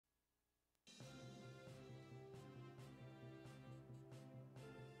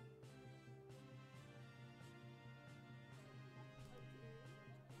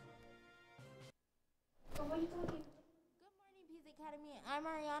morning, Peace Academy. I'm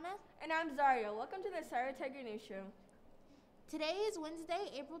Ariana. And I'm Zaria. Welcome to the Sarah Tiger News Show. Today is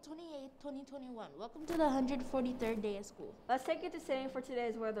Wednesday, April 28th, 2021. Welcome to the 143rd day of school. Let's take it to setting for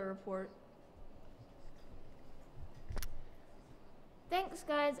today's weather report. Thanks,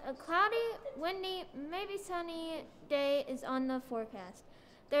 guys. A cloudy, windy, maybe sunny day is on the forecast.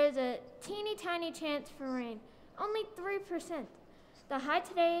 There's a teeny tiny chance for rain, only 3%. The high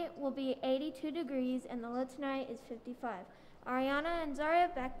today will be 82 degrees and the low tonight is 55. Ariana and Zaria,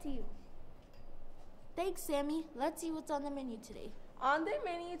 back to you. Thanks, Sammy. Let's see what's on the menu today. On the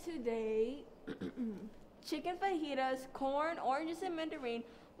menu today, chicken fajitas, corn, oranges and mandarin,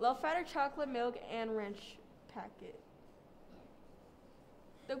 low-fat or chocolate milk, and ranch packet.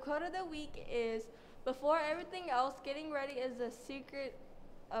 The quote of the week is, before everything else, getting ready is the secret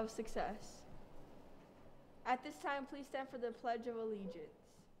of success. At this time, please stand for the Pledge of Allegiance.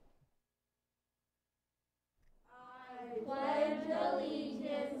 I pledge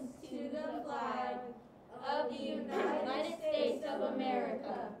allegiance to the flag of the United States of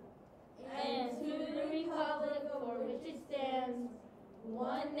America and to the republic for which it stands,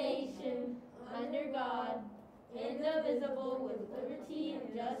 one nation, under God, indivisible, with liberty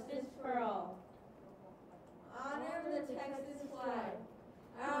and justice for all. Honor the Texas flag.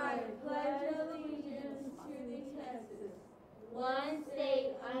 I pledge allegiance to the Texas, one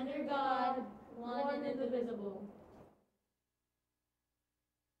state under God, one indivisible.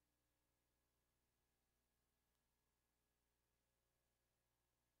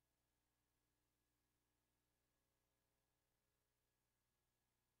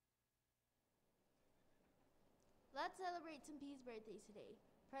 Let's celebrate some P's birthdays today.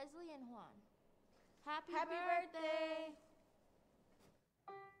 Presley and Juan. Happy birthday!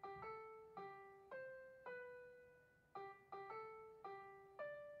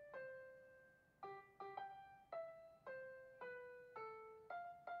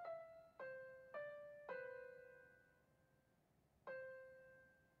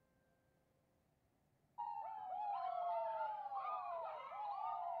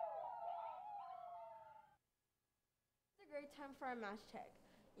 Great time for a mask check.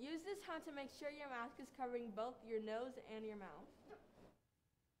 Use this time to make sure your mask is covering both your nose and your mouth.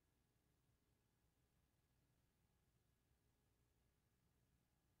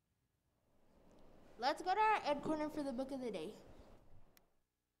 Let's go to our Ed Corner for the book of the day.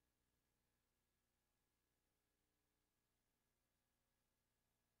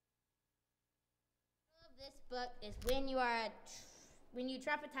 This book is When You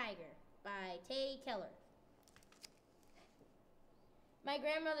Trap a Tiger by Tay Keller. My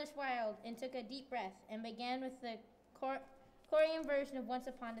grandmother smiled and took a deep breath and began with the Korean version of Once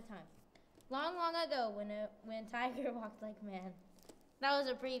Upon a Time. Long, long ago, when Tiger walked like man. That was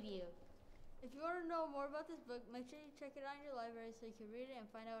a preview. If you want to know more about this book, make sure you check it out in your library so you can read it and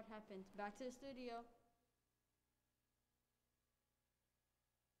find out what happened. Back to the studio.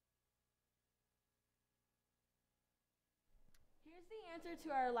 Here's the answer to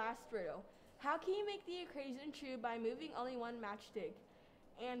our last riddle. How can you make the equation true by moving only one matchstick?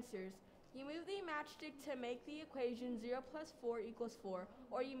 Answers. You move the matchstick to make the equation 0 plus 4 equals 4,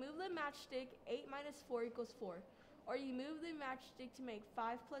 or you move the matchstick 8 minus 4 equals 4, or you move the matchstick to make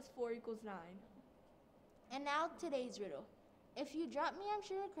 5 plus 4 equals 9. And now today's riddle. If you drop me, I'm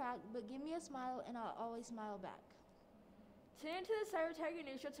sure to crack, but give me a smile and I'll always smile back. Tune into the Cyber Tiger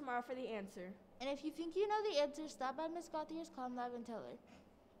News Show tomorrow for the answer. And if you think you know the answer, stop by Miss Gauthier's Calm Lab and tell her.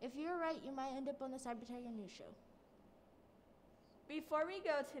 If you're right, you might end up on the Cyber Tiger News Show. Before we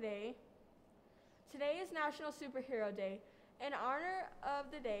go today is National Superhero Day. In honor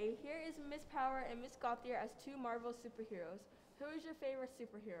of the day, here is Miss Power and Miss Gauthier as two Marvel superheroes. Who is your favorite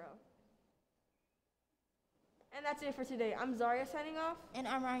superhero? And that's it for today. I'm Zaria signing off. And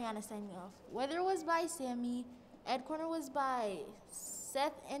I'm Ariana signing off. Weather was by Sammy. Ed Corner was by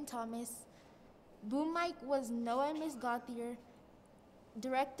Seth and Thomas. Boom mic was Noah and Miss Gauthier.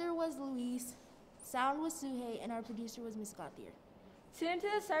 Director was Luis. Sound was Suhei. And our producer was Miss Gauthier. Tune into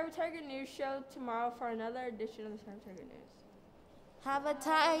the Cyber Tiger News Show tomorrow for another edition of the Cyber Tiger News. Have a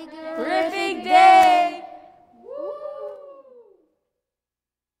tiger terrific day!